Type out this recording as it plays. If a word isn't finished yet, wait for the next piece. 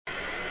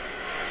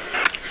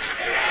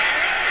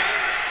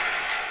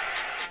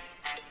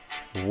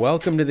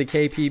Welcome to the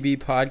KPB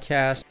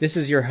podcast. This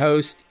is your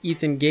host,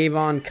 Ethan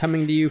Gavon,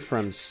 coming to you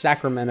from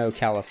Sacramento,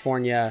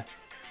 California.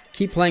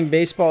 Keep Playing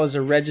Baseball is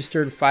a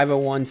registered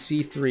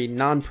 501c3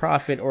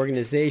 nonprofit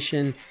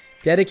organization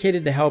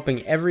dedicated to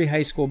helping every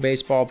high school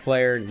baseball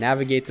player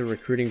navigate the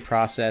recruiting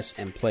process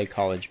and play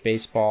college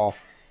baseball.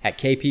 At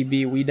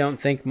KPB, we don't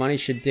think money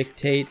should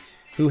dictate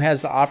who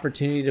has the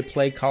opportunity to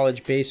play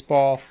college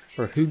baseball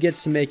or who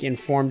gets to make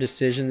informed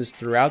decisions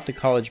throughout the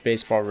college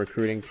baseball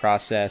recruiting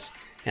process.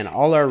 And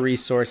all our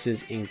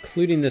resources,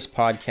 including this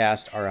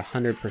podcast, are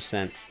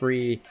 100%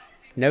 free.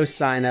 No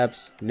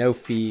signups, no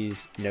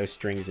fees, no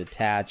strings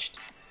attached.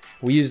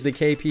 We use the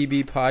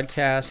KPB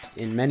podcast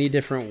in many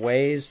different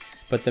ways,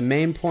 but the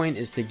main point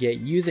is to get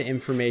you the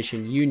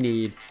information you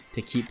need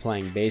to keep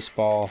playing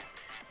baseball.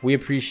 We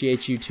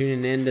appreciate you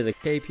tuning in to the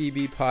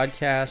KPB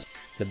podcast,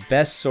 the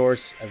best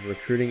source of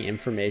recruiting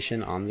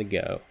information on the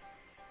go.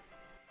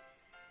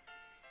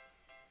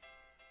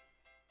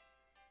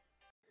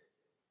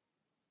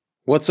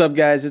 What's up,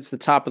 guys? It's the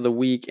top of the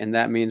week, and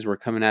that means we're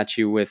coming at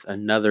you with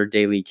another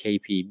daily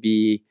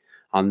KPB.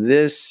 On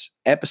this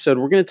episode,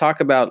 we're going to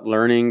talk about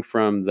learning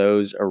from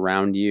those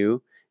around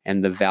you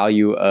and the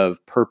value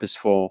of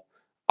purposeful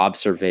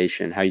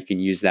observation, how you can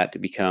use that to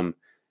become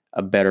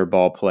a better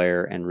ball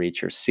player and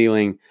reach your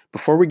ceiling.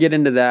 Before we get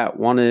into that,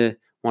 want to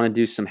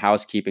do some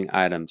housekeeping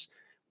items.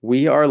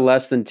 We are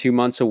less than 2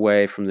 months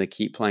away from the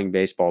Keep Playing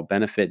Baseball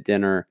benefit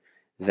dinner.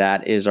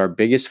 That is our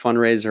biggest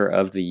fundraiser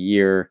of the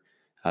year.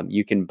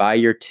 You can buy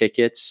your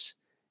tickets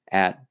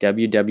at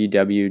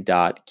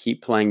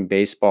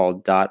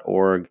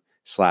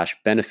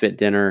www.keepplayingbaseball.org/benefit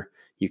dinner.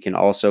 You can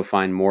also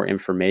find more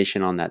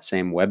information on that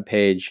same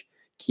webpage,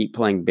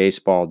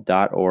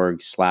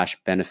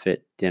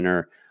 keepplayingbaseball.org/benefit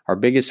dinner. Our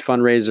biggest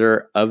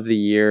fundraiser of the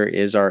year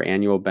is our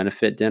annual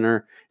benefit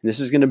dinner. And this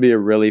is going to be a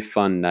really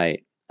fun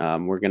night.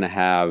 We're going to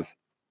have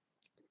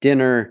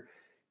dinner,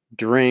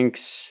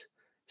 drinks,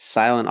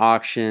 silent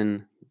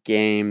auction,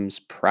 games,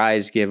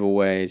 prize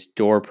giveaways,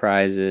 door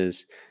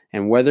prizes,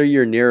 and whether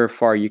you're near or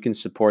far, you can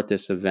support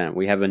this event.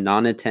 We have a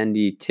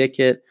non-attendee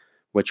ticket,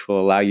 which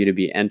will allow you to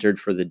be entered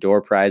for the door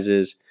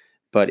prizes.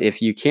 But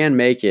if you can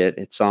make it,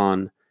 it's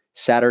on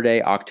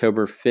Saturday,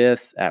 October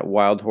 5th at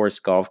Wild Horse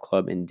Golf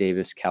Club in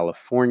Davis,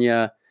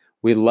 California.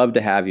 We'd love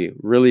to have you.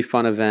 Really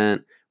fun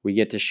event. We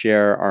get to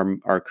share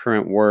our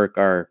current work,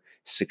 our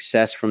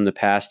success from the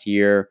past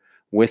year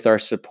with our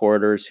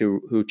supporters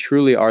who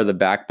truly are the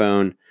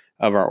backbone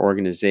of our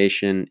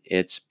organization.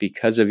 It's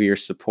because of your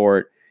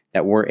support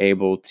that we're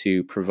able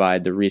to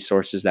provide the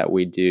resources that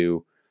we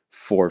do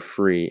for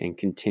free and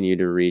continue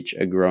to reach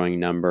a growing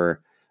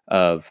number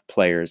of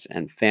players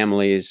and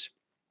families.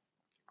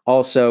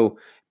 Also,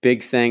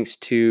 big thanks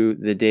to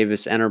the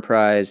Davis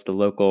Enterprise, the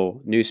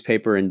local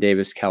newspaper in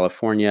Davis,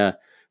 California,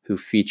 who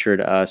featured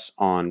us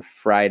on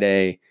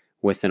Friday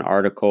with an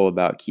article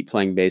about Keep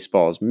Playing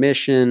Baseball's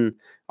mission,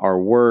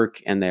 our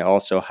work, and they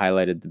also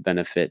highlighted the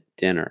benefit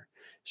dinner.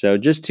 So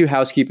just 2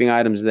 housekeeping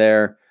items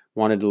there.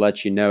 Wanted to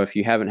let you know, if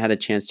you haven't had a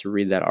chance to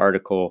read that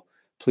article,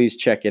 please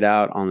check it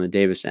out on the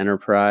Davis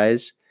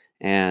Enterprise.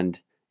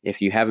 And if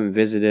you haven't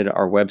visited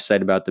our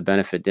website about the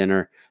benefit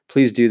dinner,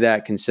 please do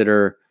that.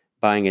 Consider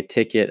buying a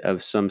ticket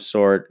of some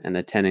sort and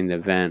attending the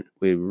event.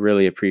 We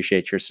really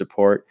appreciate your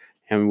support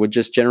and would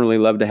just generally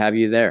love to have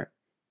you there.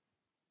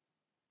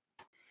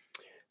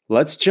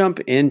 Let's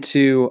jump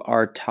into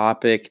our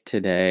topic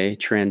today,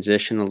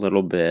 transition a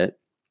little bit.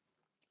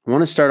 I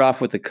want to start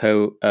off with a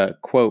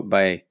quote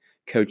by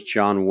Coach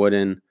John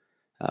Wooden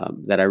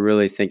that I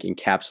really think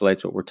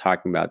encapsulates what we're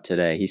talking about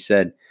today. He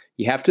said,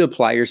 "You have to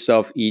apply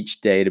yourself each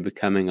day to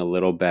becoming a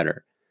little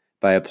better.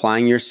 By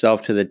applying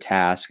yourself to the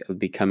task of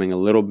becoming a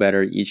little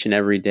better each and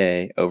every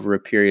day over a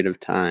period of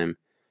time,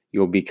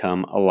 you'll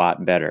become a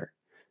lot better."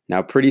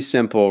 Now, pretty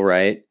simple,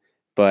 right?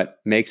 But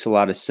makes a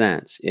lot of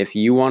sense. If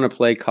you want to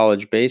play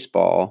college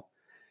baseball,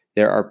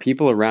 there are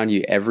people around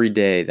you every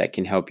day that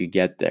can help you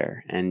get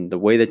there. And the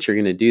way that you're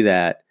going to do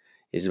that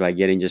is by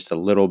getting just a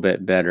little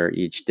bit better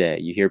each day.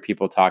 You hear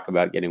people talk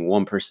about getting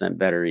 1%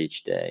 better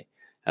each day.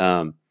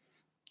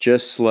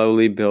 Just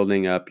slowly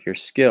building up your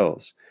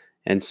skills.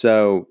 And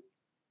so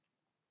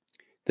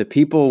the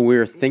people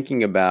we're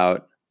thinking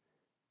about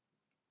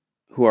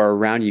who are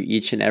around you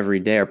each and every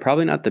day are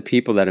probably not the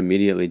people that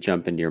immediately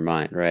jump into your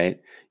mind, right?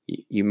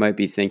 You might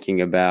be thinking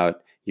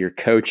about your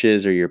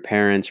coaches or your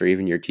parents or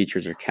even your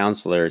teachers or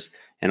counselors.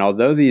 And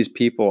although these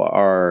people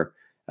are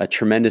a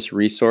tremendous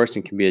resource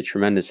and can be a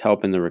tremendous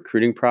help in the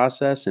recruiting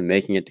process and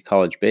making it to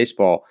college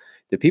baseball,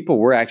 the people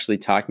we're actually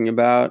talking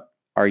about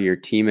are your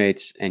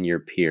teammates and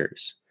your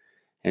peers.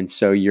 And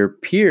so your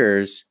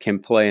peers can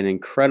play an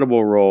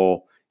incredible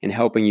role in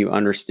helping you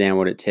understand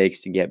what it takes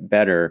to get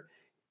better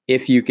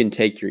if you can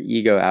take your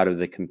ego out of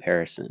the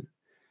comparison.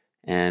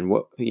 And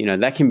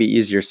that can be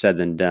easier said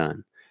than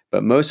done.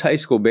 But most high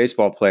school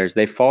baseball players,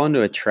 they fall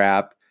into a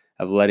trap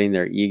of letting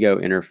their ego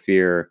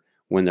interfere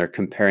when they're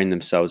comparing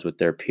themselves with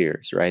their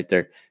peers, right?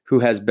 Who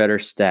has better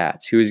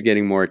stats? Who is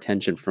getting more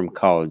attention from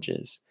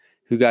colleges?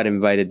 Who got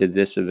invited to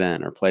this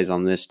event or plays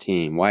on this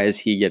team? Why is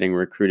he getting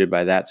recruited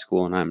by that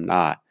school and I'm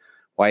not?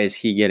 Why is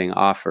he getting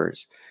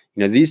offers?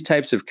 These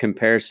types of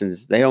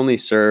comparisons, they only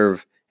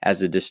serve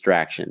as a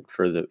distraction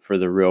for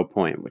the real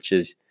point, which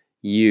is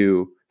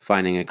you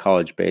finding a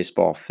college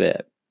baseball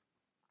fit.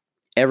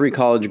 Every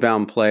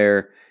college-bound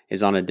player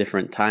is on a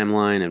different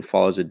timeline and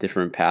follows a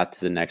different path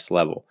to the next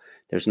level.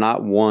 There's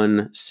not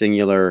one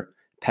singular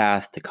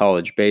path to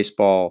college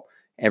baseball.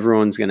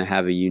 Everyone's going to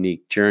have a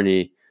unique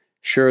journey.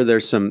 Sure,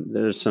 there's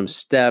some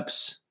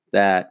steps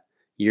that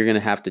you're going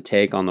to have to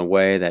take on the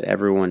way that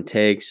everyone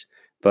takes,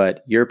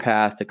 but your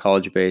path to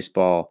college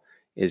baseball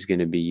is going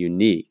to be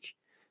unique.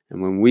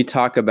 And when we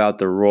talk about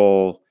the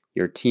role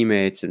your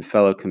teammates and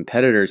fellow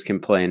competitors can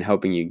play in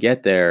helping you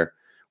get there,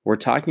 we're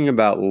talking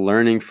about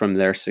learning from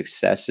their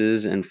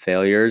successes and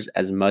failures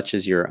as much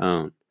as your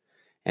own.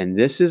 And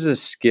this is a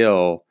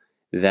skill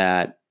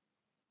that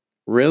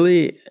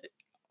really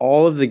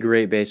all of the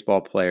great baseball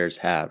players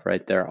have,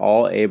 right? They're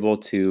all able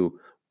to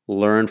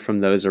learn from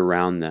those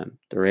around them.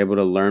 They're able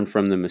to learn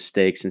from the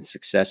mistakes and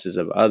successes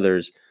of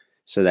others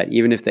so that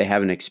even if they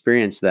haven't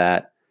experienced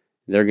that,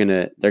 they're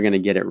gonna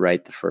get it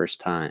right the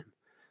first time.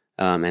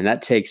 And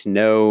that takes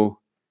no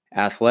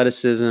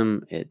athleticism.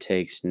 It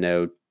takes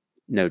no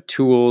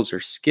tools or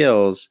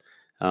skills.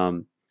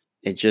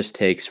 It just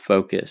takes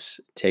focus,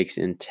 takes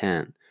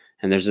intent.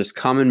 And there's this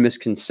common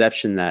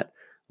misconception that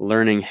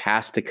learning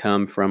has to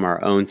come from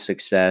our own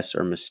success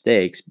or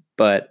mistakes.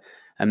 But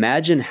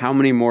imagine how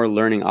many more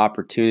learning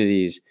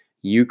opportunities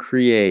you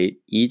create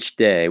each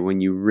day when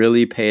you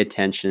really pay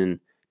attention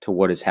to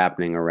what is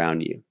happening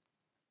around you.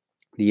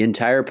 The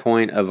entire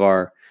point of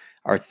our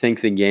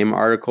Think the Game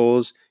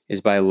articles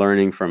is by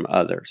learning from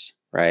others,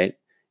 right?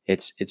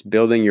 It's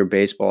building your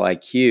baseball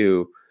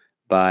IQ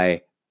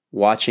by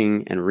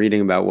watching and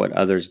reading about what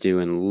others do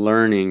and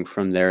learning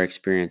from their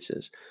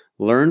experiences.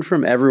 Learn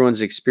from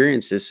everyone's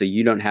experiences so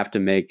you don't have to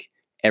make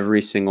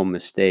every single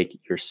mistake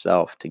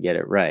yourself to get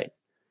it right.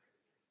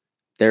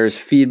 There's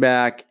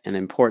feedback and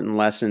important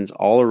lessons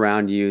all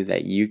around you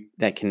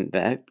that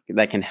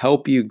can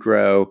help you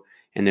grow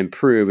and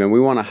improve. And we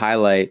want to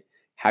highlight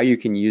how you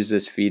can use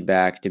this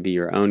feedback to be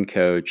your own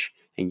coach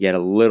and get a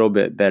little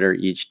bit better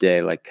each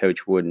day, like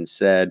Coach Wooden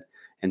said.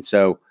 And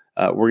so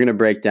we're going to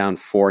break down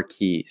 4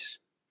 keys.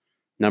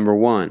 Number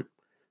 1,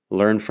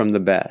 learn from the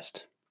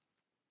best.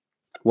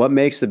 What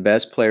makes the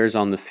best players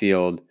on the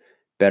field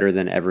better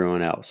than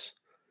everyone else?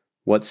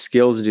 What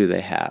skills do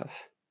they have?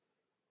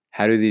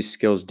 How do these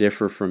skills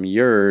differ from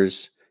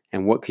yours?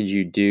 And what could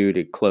you do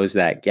to close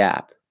that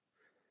gap?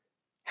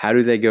 How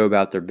do they go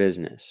about their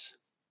business?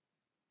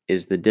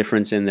 Is the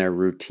difference in their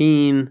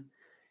routine?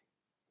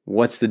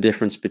 What's the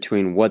difference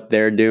between what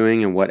they're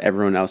doing and what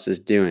everyone else is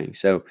doing?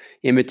 So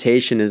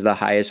imitation is the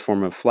highest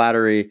form of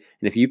flattery.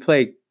 And if you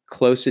pay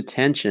close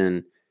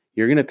attention,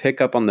 you're going to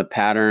pick up on the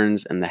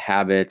patterns and the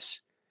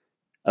habits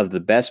of the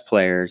best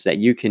players that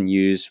you can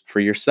use for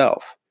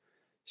yourself.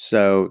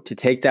 So to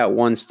take that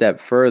one step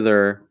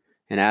further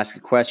and ask a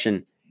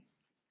question,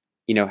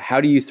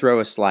 how do you throw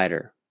a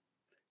slider?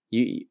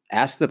 You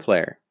ask the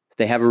player if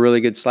they have a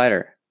really good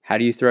slider. How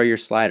do you throw your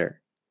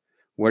slider?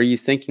 What are you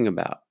thinking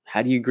about?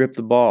 How do you grip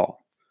the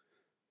ball?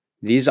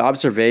 These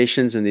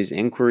observations and these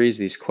inquiries,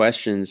 these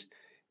questions,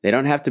 they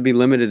don't have to be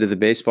limited to the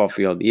baseball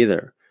field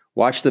either.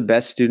 Watch the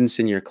best students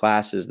in your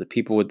classes, the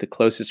people with the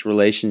closest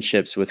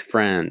relationships with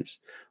friends,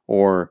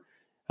 or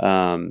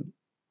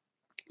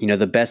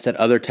the best at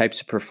other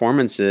types of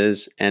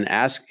performances, and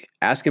ask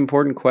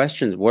important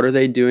questions. What are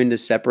they doing to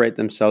separate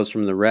themselves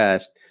from the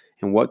rest?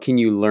 And what can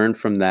you learn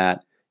from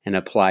that and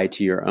apply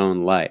to your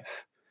own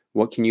life?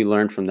 What can you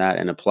learn from that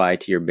and apply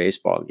to your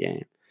baseball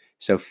game?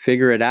 So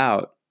figure it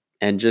out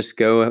and just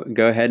go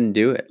ahead and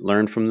do it.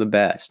 Learn from the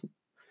best.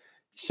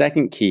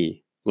 Second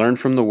key, learn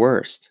from the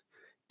worst.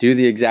 Do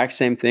the exact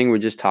same thing we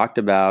just talked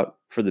about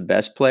for the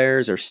best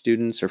players or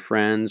students or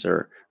friends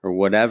or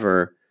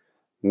whatever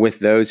with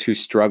those who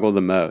struggle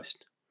the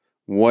most.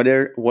 What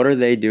are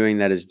they doing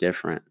that is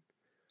different?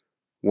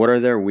 What are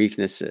their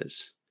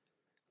weaknesses?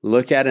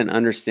 Look at and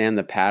understand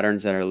the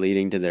patterns that are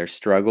leading to their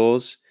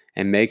struggles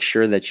and make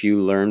sure that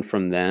you learn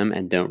from them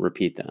and don't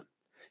repeat them.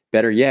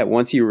 Better yet,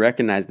 once you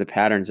recognize the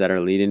patterns that are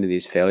leading to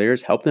these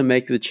failures, help them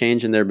make the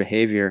change in their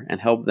behavior and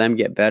help them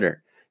get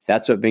better.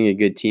 That's what being a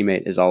good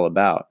teammate is all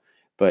about.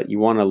 But you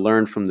want to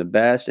learn from the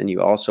best, and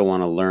you also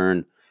want to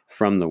learn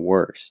from the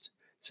worst.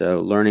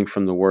 So learning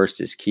from the worst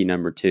is key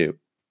number 2.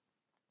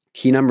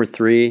 Key number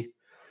 3,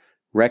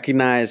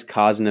 recognize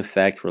cause and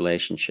effect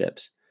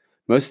relationships.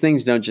 Most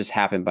things don't just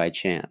happen by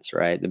chance,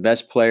 right? The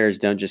best players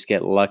don't just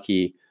get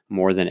lucky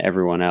more than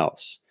everyone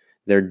else.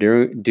 They're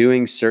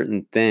doing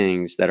certain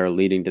things that are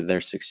leading to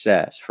their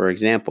success. For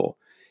example,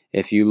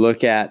 if you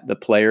look at the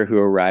player who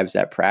arrives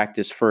at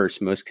practice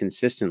first most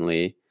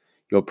consistently,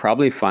 you'll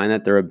probably find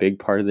that they're a big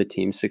part of the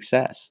team's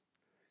success.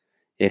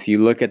 If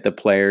you look at the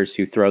players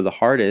who throw the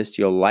hardest,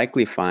 you'll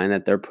likely find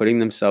that they're putting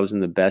themselves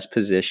in the best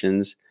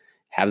positions,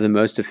 have the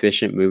most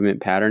efficient movement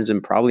patterns,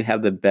 and probably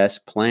have the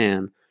best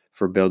plan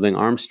for building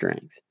arm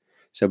strength.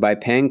 So by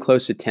paying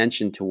close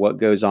attention to what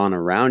goes on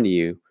around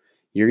you,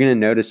 you're going to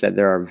notice that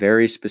there are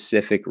very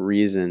specific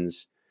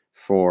reasons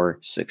for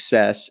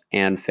success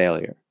and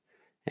failure.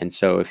 And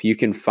so if you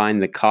can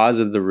find the cause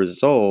of the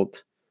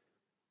result,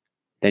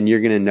 then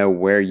you're going to know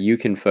where you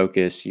can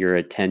focus your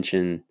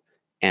attention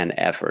and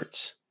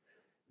efforts.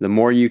 The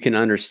more you can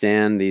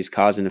understand these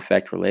cause and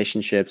effect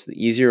relationships, the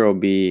easier it will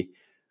be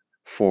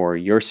for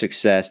your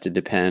success to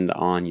depend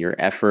on your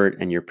effort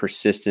and your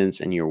persistence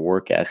and your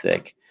work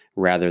ethic,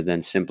 rather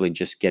than simply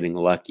just getting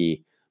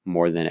lucky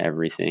more than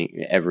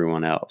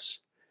everyone else.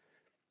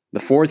 The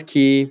fourth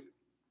key,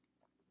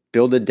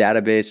 build a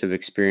database of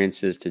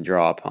experiences to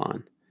draw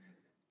upon.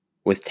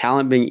 With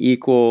talent being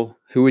equal,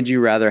 who would you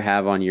rather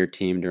have on your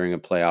team during a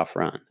playoff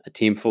run? A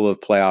team full of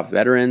playoff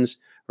veterans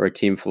or a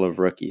team full of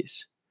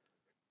rookies?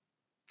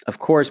 Of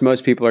course,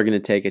 most people are going to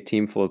take a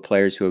team full of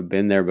players who have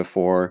been there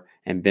before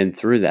and been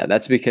through that.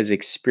 That's because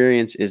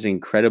experience is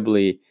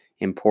incredibly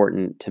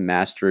important to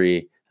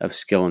mastery of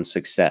skill and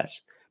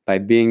success. By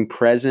being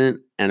present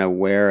and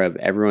aware of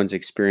everyone's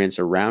experience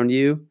around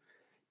you,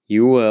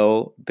 you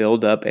will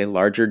build up a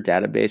larger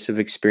database of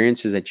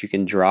experiences that you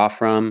can draw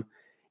from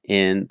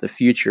in the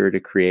future to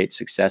create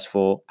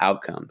successful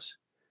outcomes.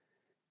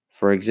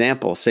 For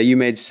example, say you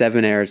made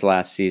 7 errors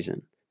last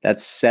season.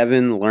 That's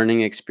 7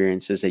 learning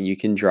experiences that you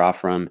can draw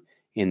from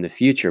in the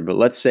future. But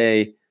let's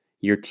say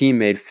your team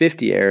made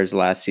 50 errors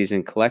last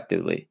season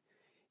collectively.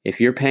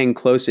 If you're paying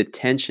close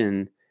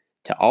attention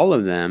to all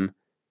of them,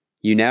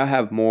 you now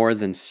have more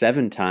than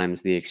 7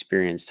 times the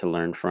experience to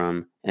learn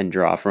from and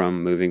draw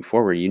from moving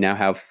forward. You now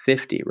have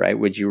 50, right?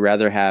 Would you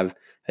rather have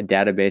a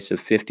database of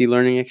 50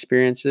 learning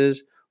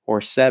experiences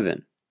or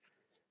 7?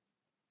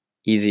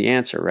 Easy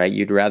answer, right?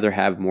 You'd rather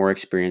have more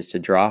experience to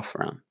draw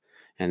from.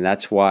 And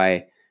that's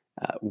why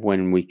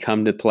when we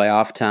come to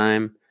playoff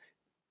time,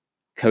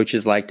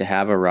 coaches like to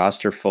have a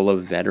roster full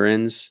of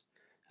veterans.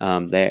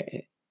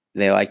 They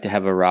like to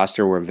have a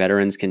roster where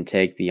veterans can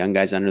take the young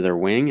guys under their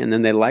wing, and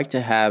then they like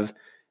to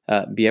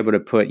be able to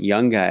put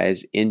young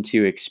guys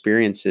into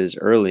experiences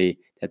early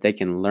that they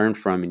can learn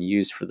from and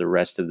use for the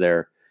rest of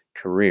their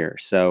career.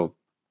 So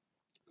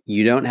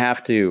you don't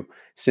have to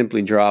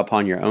simply draw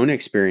upon your own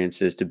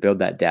experiences to build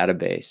that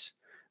database,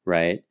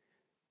 right?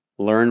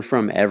 Learn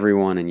from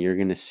everyone, and you're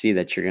going to see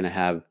that you're going to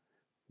have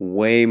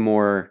way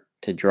more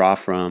to draw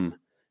from,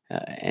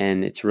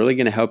 and it's really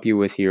going to help you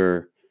with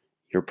your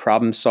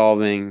problem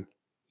solving,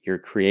 your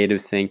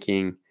creative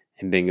thinking,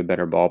 and being a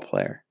better ball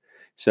player.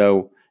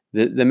 So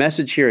the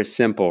message here is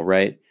simple,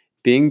 right?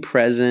 Being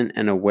present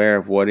and aware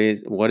of what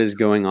is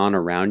going on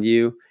around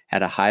you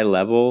at a high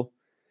level,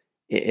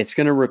 it's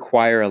going to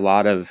require a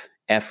lot of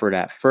effort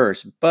at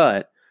first,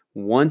 but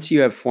once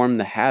you have formed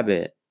the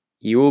habit,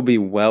 you will be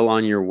well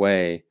on your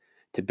way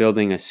to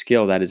building a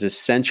skill that is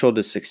essential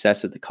to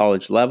success at the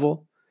college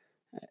level.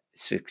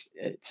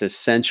 It's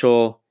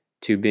essential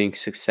to being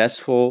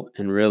successful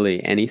in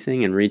really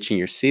anything and reaching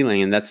your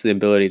ceiling, and that's the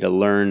ability to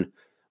learn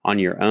on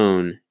your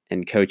own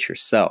and coach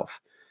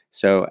yourself.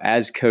 So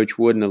as Coach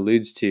Wooden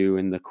alludes to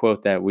in the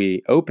quote that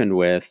we opened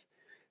with,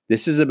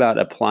 this is about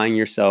applying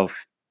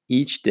yourself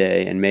each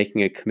day and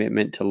making a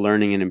commitment to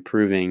learning and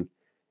improving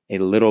a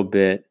little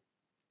bit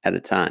at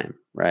a time,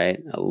 right?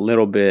 A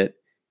little bit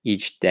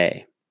each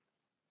day.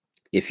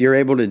 If you're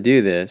able to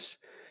do this,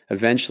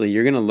 eventually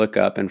you're going to look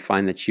up and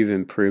find that you've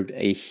improved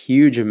a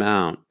huge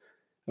amount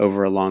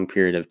over a long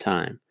period of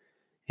time.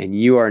 And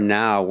you are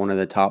now one of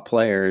the top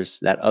players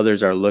that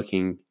others are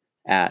looking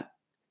at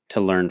to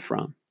learn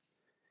from.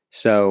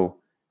 So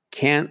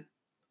can't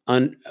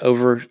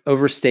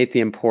overstate the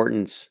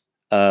importance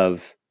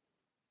of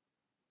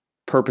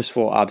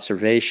purposeful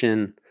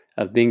observation,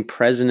 of being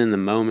present in the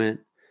moment.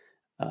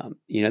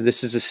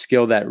 This is a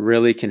skill that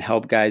really can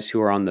help guys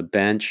who are on the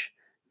bench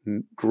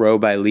grow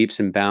by leaps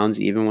and bounds,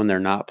 even when they're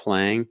not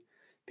playing,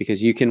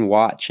 because you can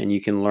watch and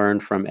you can learn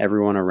from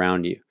everyone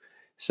around you.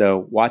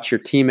 So watch your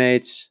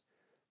teammates,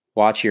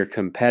 watch your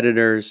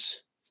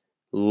competitors,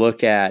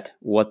 look at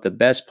what the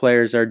best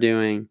players are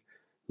doing,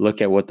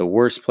 look at what the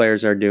worst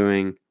players are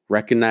doing,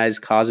 recognize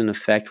cause and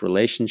effect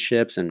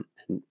relationships and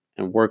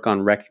work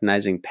on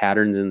recognizing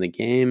patterns in the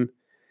game,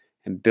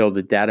 and build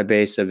a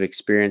database of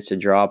experience to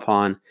draw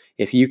upon.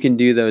 If you can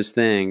do those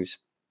things,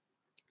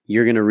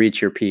 you're going to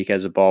reach your peak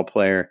as a ball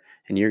player,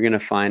 and you're going to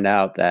find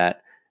out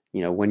that,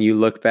 when you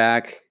look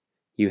back,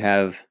 you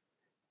have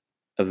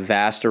a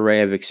vast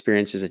array of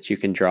experiences that you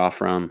can draw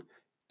from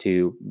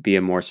to be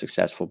a more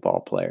successful ball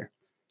player.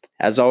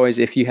 As always,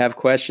 if you have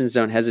questions,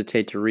 don't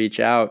hesitate to reach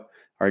out.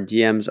 Our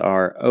DMs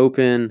are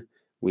open.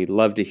 We'd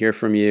love to hear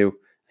from you.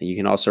 You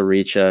can also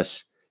reach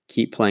us,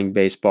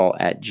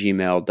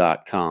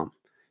 keepplayingbaseball@gmail.com.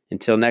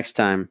 Until next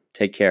time,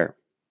 take care.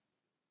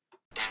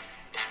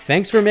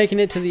 Thanks for making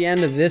it to the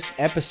end of this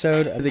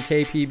episode of the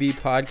KPB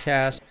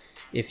podcast.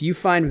 If you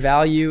find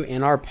value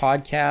in our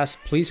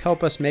podcast, please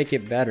help us make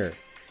it better.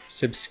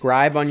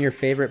 Subscribe on your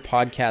favorite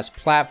podcast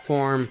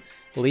platform.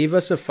 Leave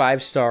us a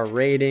 5-star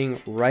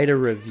rating, write a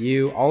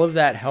review. All of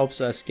that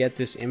helps us get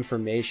this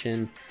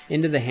information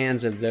into the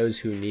hands of those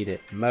who need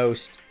it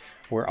most.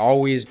 We're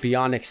always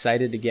beyond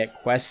excited to get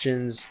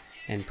questions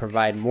and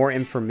provide more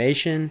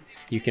information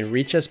You can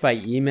reach us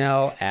by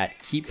email at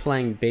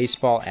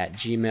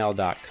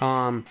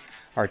keepplayingbaseball@gmail.com.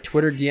 Our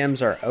Twitter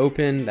DMs are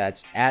open.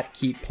 That's at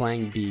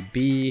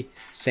keepplayingbb.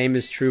 Same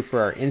is true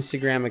for our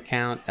Instagram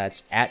account.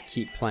 That's at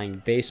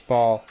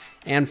keepplayingbaseball.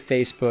 And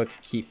Facebook,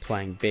 Keep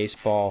Playing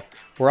Baseball.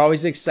 We're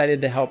always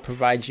excited to help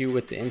provide you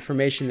with the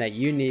information that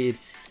you need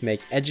to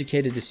make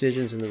educated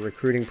decisions in the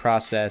recruiting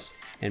process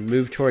and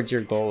move towards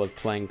your goal of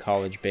playing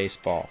college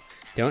baseball.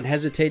 Don't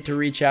hesitate to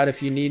reach out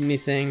if you need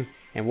anything,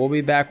 and we'll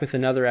be back with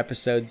another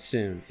episode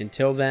soon.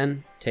 Until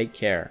then, take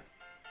care.